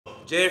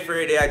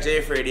Frais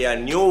there,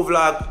 new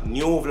vlog.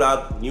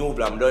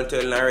 I'm done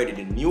telling already.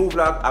 The new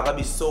vlog are gonna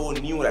be so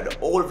new that the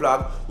old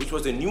vlog, which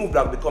was the new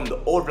vlog, become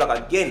the old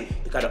vlog again.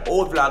 Because the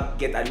old vlog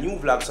get a new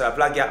vlog, so the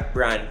vlog get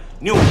brand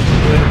new.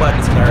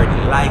 Everybody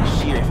already like,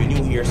 share. If you're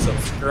new here,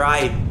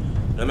 subscribe.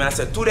 Now I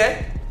said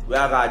today, we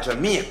are going to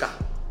Jamaica.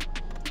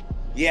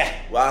 Yeah,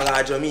 we are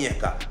going to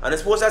Jamaica. And the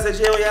supposed I said,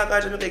 Jay, we are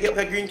going to Jamaica, get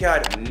my green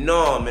card.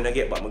 No, I'm not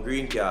get back my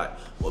green card.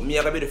 But me,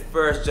 I'm going to be the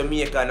first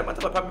Jamaican,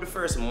 probably the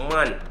first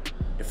man,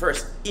 the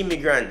first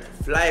immigrant,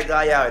 fly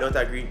guy out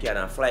without a green card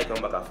and fly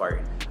come back a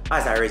foreign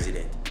as a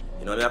resident.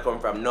 You know where I come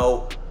from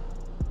now.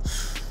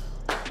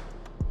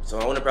 So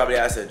I want to probably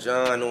ask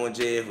John, no,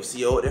 Jay, if we see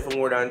you out there for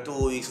more than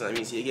 2 weeks, and I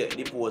mean, see you get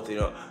deported, you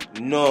know.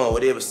 No,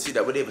 we never see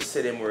that, we never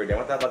say them word. I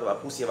want to talk about a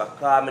pussy, have a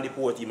car, me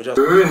deport you. Just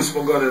rinse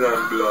my gun in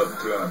and blood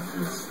clot,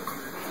 yes.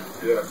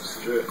 Yeah,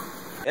 straight.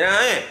 You know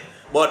what I mean?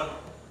 But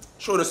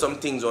show them some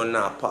things on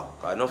now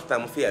pop. Enough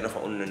time I feel enough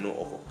I want to know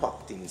how to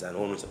pop things and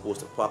how I'm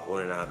supposed to pop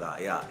on in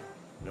our yard.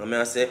 You know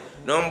what I say?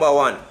 Number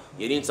one,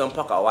 you need some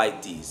pack of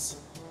white tees.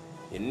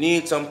 You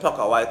need some pack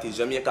of white tees.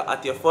 Jamaica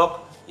at your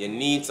fuck, you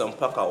need some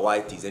pack of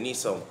white tees. You need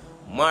some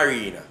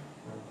marina.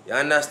 You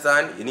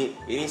understand? You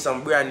need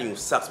some brand new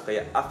socks because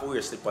you have to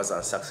wear slippers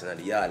and socks in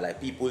the yard.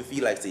 Like people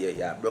feel like say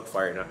you're a broke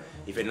foreigner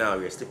if you now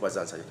wear slippers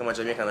and socks. You come to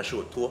Jamaica and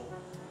show toe.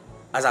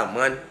 As a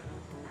man,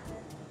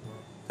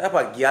 type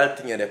of girl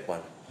thing you're there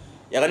on.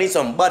 You're gonna need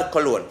some bad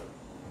cologne.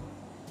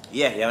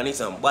 Yeah, you're gonna need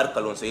some bad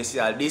cologne. So you see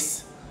all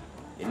this,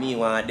 you need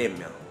one of them,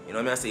 yeah. You know what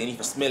I mean? I say you need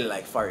to smell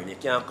like foreign. You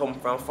can't come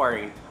from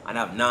foreign and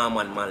have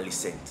Norman manly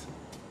scent.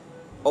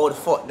 How the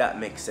fuck that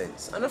makes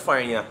sense? I know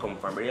foreign you come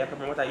from, but you come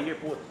from what a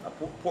airport, a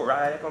port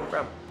right you come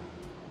from.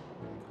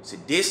 See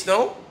this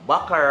now,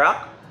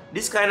 Baccarat,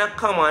 this kind of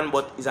common,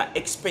 but it's an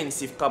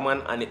expensive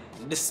common and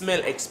the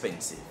smell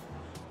expensive.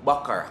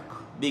 Baccarat,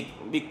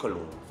 big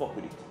cologne, fuck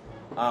with it.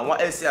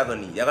 What else you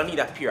gonna need? You're gonna need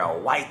a pair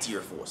of white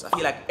Air Force. I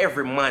feel like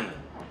every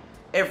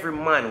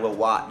man will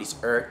walk this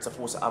earth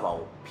supposed to have a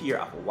pair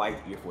of white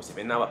Air Force. If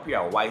you don't have a pair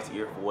of white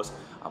Air Force,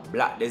 a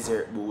black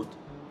desert boot,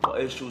 what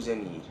else shoes you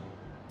need?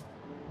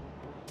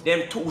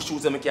 Them two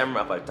shoes that I can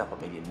wrap on top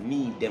of me, you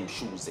need them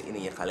shoes in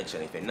your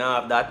collection. If you don't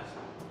have that,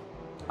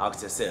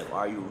 ask yourself,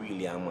 are you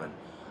really a man?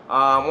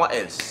 What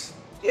else?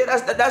 Yeah,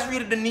 that's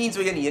really the needs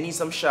what you need. You need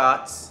some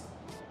shorts.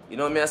 You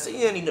know what I mean? I say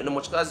you don't need nothing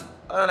much because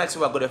I don't like to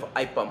go there for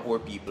hype and poor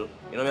people.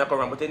 You know what I mean? I come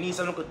around, but you need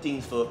some little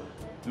things to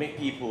make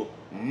people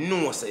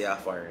know say you're a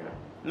foreigner.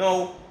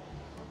 No.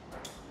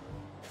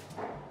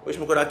 Wish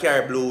I could have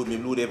carry blue with me.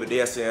 Blue every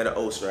day I stay in the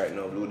house right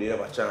now. Blue they have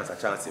a chance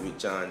with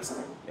chance.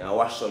 And I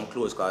wash some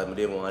clothes because I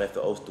didn't want to leave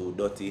the house too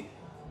dirty.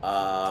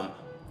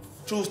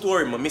 True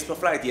story, I missed my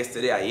flight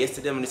yesterday.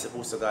 Yesterday I was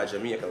supposed to go to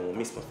Jamaica and I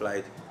missed my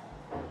flight.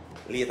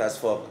 Late as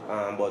fuck.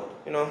 But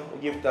you know,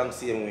 we give thanks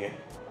same way.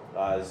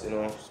 Because you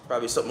know,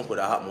 probably something could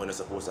have happened when it's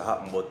supposed to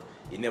happen, but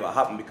it never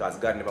happened because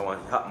God never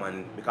wanted it to happen,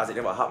 and because it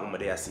never happened, I'm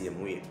there the same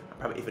way.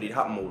 Probably if it did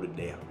happen, I would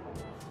there.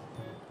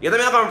 You get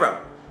where I come from?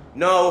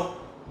 No.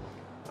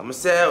 I'm going to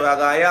say, I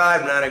got a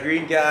yard, I'm a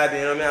green card, you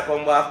know, me I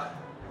come back.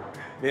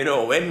 You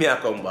know, when me I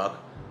come back,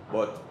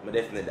 but I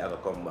definitely have to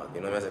come back.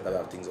 You know, I say, because I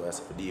have things I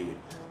have to deal with.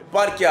 The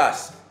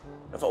podcast.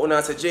 If I want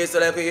to say, Jay, so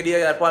like you do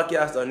your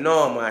podcast, or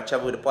no, I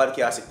travel with the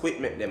podcast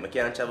equipment, then I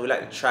can't travel with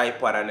like the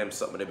tripod and them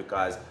something there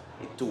because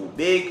it's too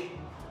big.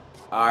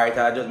 Alright,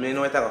 I just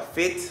know it have a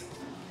fit.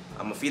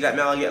 I'm going to feel like I'm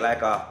going to get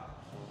like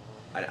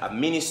a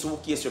mini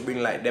suitcase to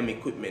bring like them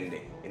equipment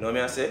there. You know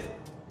what I say?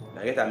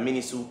 I get a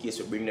mini suitcase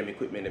to bring them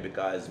equipment there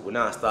because we're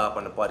not stop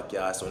on the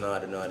podcast, we're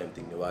not doing all them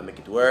things. We want to make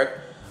it work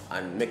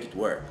and make it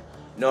work.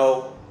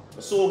 Now,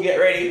 so get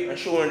ready and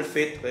show them the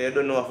fit because you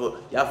don't know if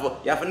you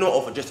have to know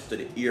how to adjust to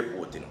the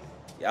airport, you know.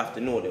 You have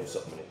to know them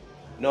something.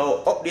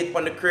 Now, update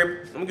on the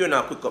crib. I'm giving you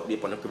a quick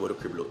update on the crib, how the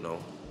crib look now.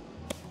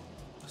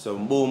 So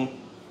boom,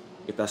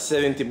 get a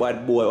 70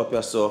 bad boy up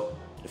here, so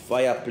the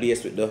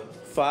fireplace with the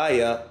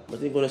fire. I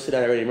think you're gonna see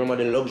that already. Remember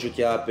the luxury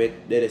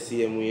carpet, they're the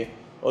same way.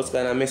 It's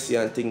kind of messy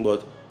and thing,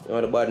 but you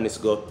know the badness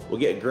go. We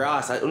get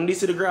grass. I don't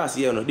see the grass,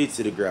 yeah, no, did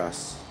see the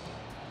grass.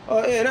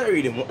 Oh yeah, not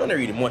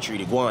really much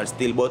really go on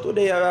still, but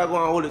today I go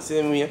and hold it the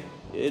same way.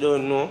 You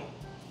don't know.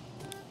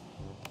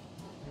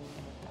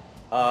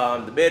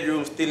 The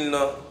bedroom still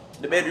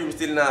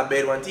not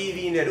bed. One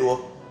TV in there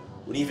though.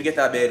 We need to get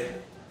a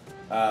bed.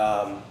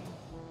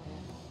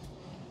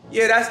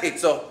 Yeah, that's it.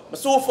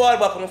 So far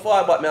back,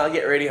 I'll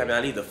get ready.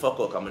 I'll leave the fuck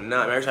up. I'm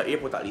reach at the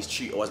airport at least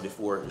 3 hours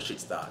before the shit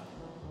start.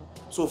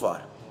 So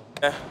far.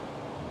 Yeah.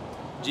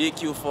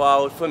 GQ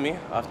forward for me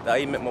after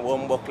I met my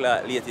one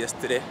buckler late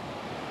yesterday.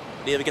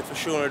 They get for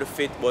sure the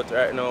fit, but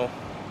right now,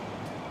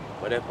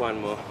 what up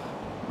one more?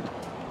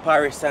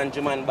 Paris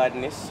Saint-Germain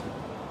badness.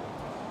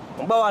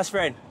 My boss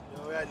friend. Yo,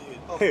 where are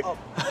you? Up.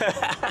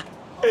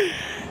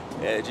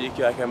 Yeah,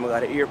 GQ I came at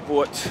the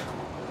airport.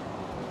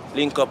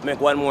 Link up, make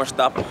one more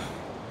stop.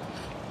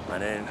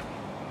 And then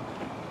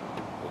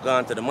we're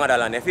going to the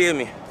motherland, you feel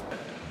me?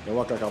 You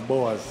walk like a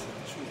boss.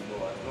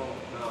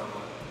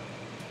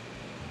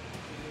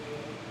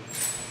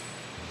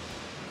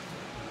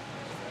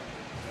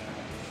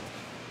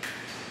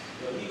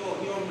 He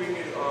he don't bring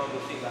me the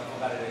things I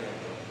forgot it again,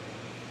 bro.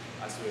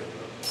 I swear,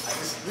 bro.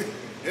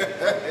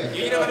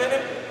 You never did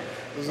it?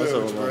 What's up,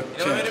 bro? You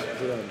never did it?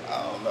 I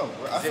don't know,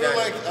 bro. I feel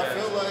like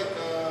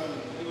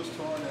he was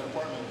touring that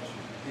apartment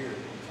here.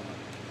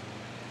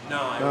 No,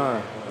 I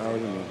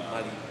wasn't there.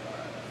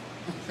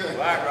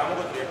 Alright, bro, I'm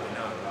gonna go to the airport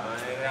now, bro. I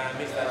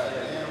missed that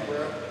shit. Damn,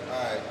 bro.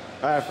 Alright.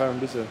 Alright, fam,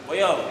 this is. Well,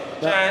 yo,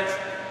 Chance.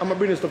 I'm gonna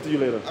bring this stuff to you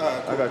later. Cool,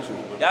 I got you.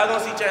 Y'all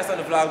gonna see Chance on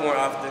the vlog more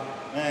often.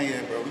 Man,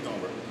 yeah, bro. We gonna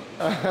work.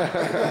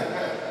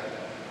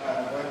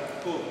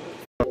 Cool.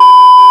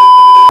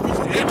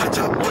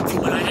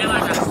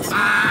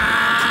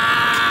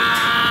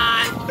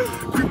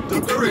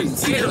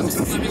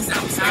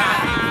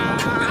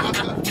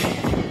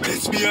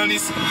 Let's be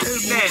honest,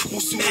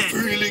 pussy was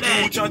really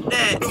good chat.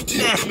 Dirty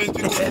element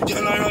because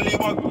generally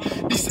back.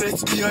 This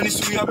let's be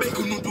honest, we are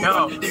making no do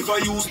that. Never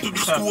used to the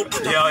scope.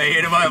 Yo, you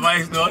hear my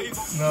voice, no?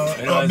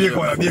 No, big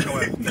one.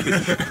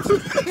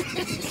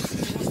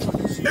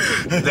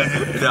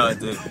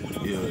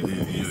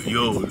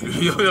 Yo,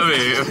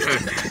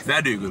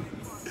 that nigga.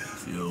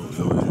 Yo,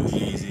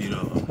 easy, you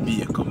know. Be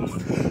a come on.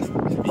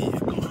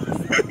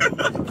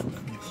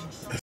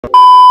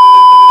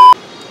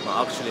 I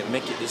actually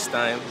make it this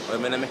time. I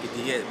may not make it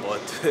yet,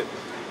 but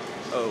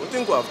we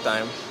think we have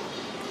time.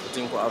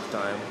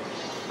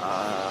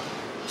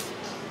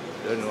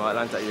 Don't know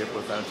Atlanta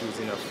airport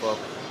confusing as fuck.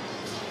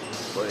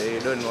 But you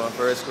don't know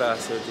first class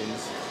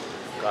settings.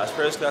 Because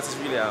first class is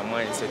really a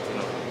mindset, you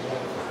know.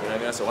 You know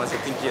what I mean? So once you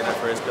think you're in a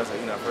first class,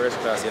 you're in a first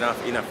class, you're not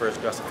in a first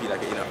class, you feel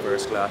like you're in a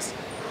first class.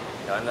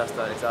 You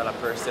understand? It's all a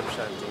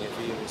perception thing, you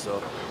feel me?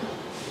 So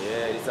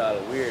yeah, it's all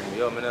weird.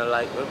 Yo, I don't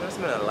like, I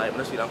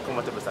don't feel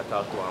uncomfortable to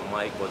talk to a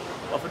mic, but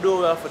what I do,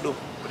 we have to do.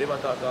 But if I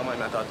talk to a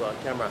mic, I talk to a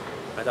camera,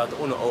 I talk to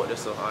Uno out there,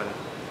 so, and,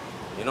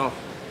 you know,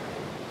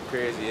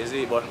 crazy, is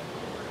it? But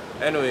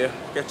anyway,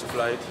 catch a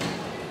flight.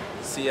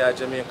 See ya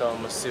Jamaica,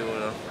 I'm soon, you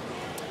know.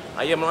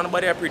 And yeah, man,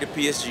 nobody appreciate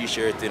the PSG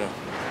shirt, you know.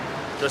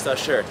 Just a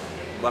shirt.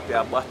 But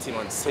I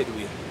Batman said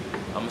we.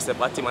 I'm going to say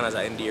Batman as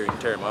an endearing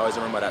term, I always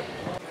remember that.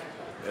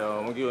 Yo,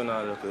 I'm going to give you a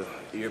little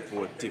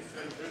airport tip.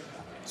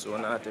 So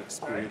when I take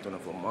spirit on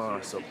for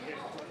mass up,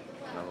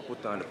 I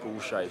put on the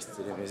push ice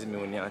to them. You see me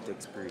when you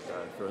take spirit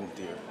on the front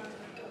here.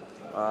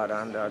 Other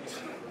than that,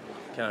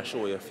 can't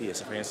show your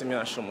face. If you see me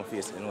I show my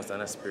face, you know it's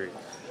on a spirit.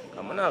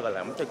 I'm not gonna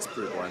lie, I take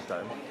spirit one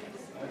time.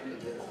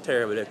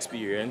 Terrible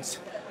experience.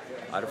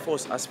 At the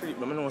first spirit,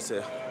 I know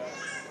say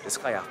the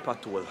sky have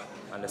pothole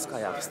and the sky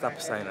have stop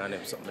sign on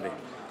them something there.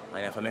 And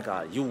you have to make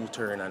a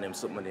U-turn on them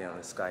something there on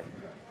the sky.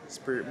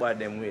 Spirit bad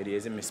them way there. You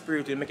see me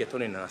spirit will make it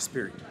turn in a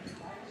spirit.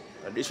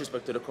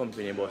 Disrespect to the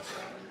company, but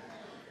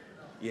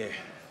yeah,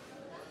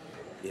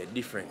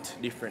 different.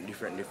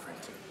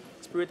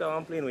 Spirit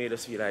I'm playing with, you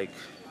just feel like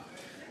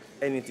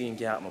anything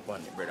can happen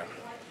upon it, brother.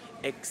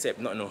 Except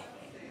not no.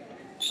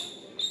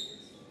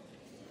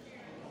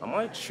 Am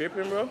I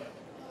tripping, bro?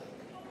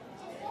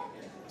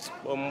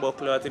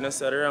 Bumbuckler, I think that's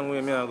the wrong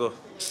way me I go.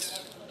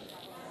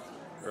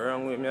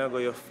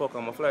 You fuck,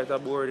 I'm a flight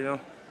aboard, you know.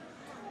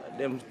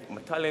 Them,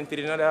 I'm talented,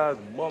 you know that.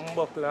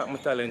 Bumbuckler, I'm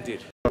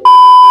talented.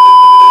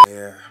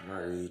 Yeah, I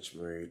reach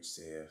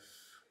safe.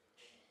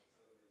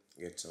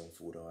 Get some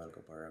food or I'll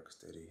go for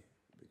Rocksteady.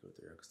 Big up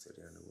to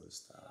Rocksteady and the whole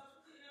staff.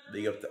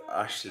 Big up to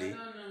Ashley.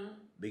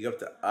 Big up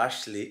to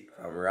Ashley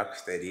from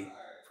Rocksteady.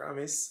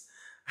 Promise.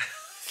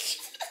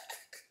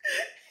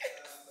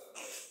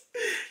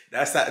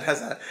 that's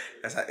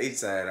an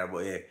insider,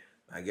 but yeah,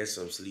 I get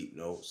some sleep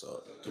now.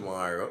 So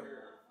tomorrow,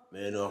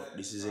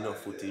 this is enough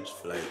footage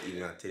for like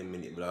even a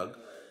 10-minute vlog.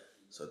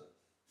 So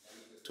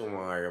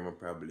tomorrow I'm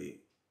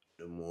probably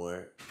do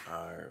more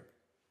or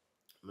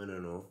I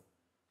don't know.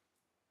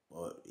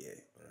 But yeah,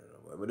 I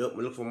don't know. But I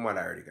look for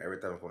mother already. Every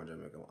time I come to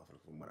Jamaica, I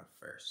look for mother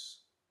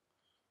first.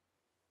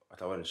 I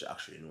thought I should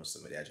actually know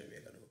somebody at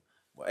Jamaica though.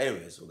 But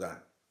anyways, we're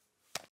gone.